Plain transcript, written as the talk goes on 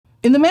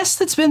In the mess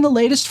that's been the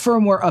latest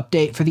firmware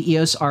update for the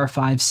EOS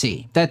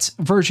R5C, that's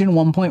version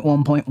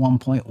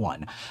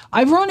 1.1.1.1,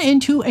 I've run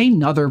into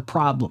another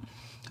problem.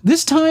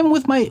 This time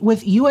with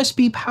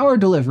USB power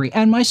delivery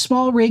and my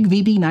SmallRig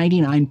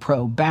VB99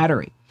 Pro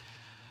battery.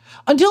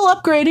 Until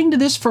upgrading to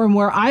this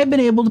firmware, I've been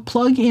able to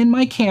plug in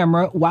my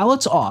camera while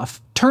it's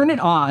off, turn it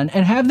on,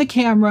 and have the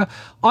camera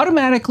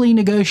automatically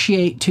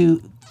negotiate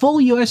to full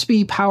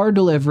USB power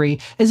delivery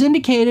as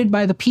indicated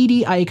by the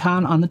PD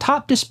icon on the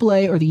top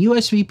display or the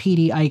USB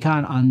PD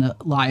icon on the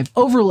live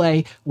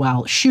overlay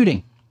while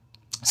shooting.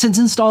 Since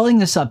installing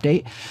this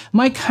update,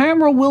 my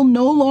camera will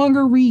no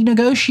longer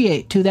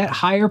renegotiate to that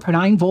higher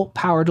 9-volt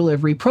power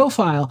delivery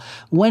profile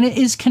when it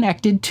is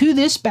connected to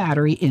this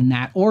battery in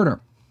that order.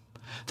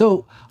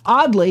 Though,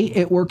 oddly,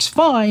 it works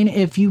fine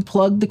if you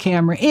plug the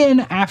camera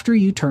in after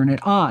you turn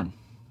it on.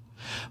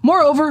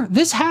 Moreover,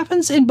 this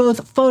happens in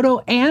both photo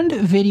and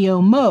video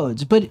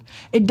modes, but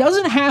it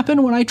doesn't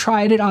happen when I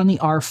tried it on the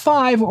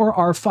R5 or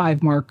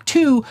R5 Mark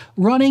II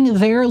running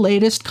their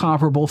latest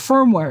comparable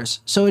firmwares,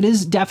 so it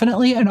is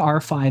definitely an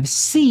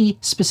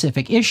R5C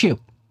specific issue.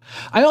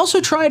 I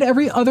also tried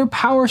every other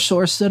power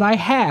source that I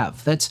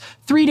have. That's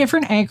 3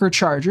 different Anker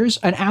chargers,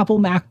 an Apple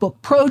MacBook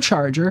Pro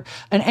charger,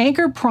 an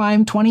Anker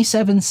Prime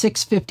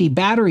 27650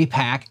 battery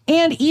pack,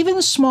 and even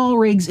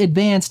SmallRig's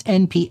advanced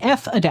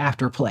NP-F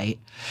adapter plate.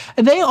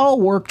 And they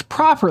all worked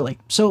properly,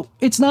 so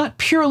it's not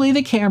purely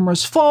the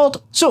camera's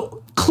fault.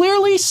 So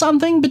clearly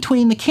something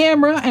between the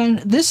camera and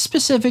this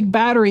specific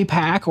battery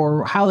pack,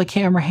 or how the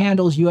camera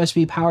handles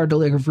USB power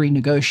delivery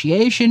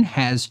negotiation,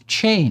 has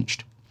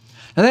changed.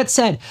 Now that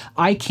said,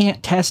 I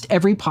can't test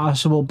every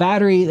possible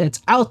battery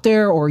that's out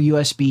there or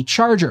USB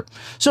charger.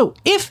 So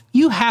if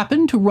you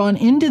happen to run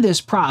into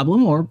this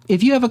problem, or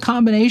if you have a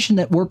combination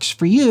that works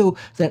for you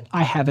that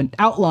I haven't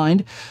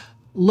outlined,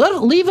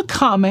 leave a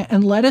comment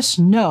and let us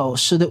know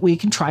so that we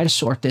can try to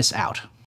sort this out.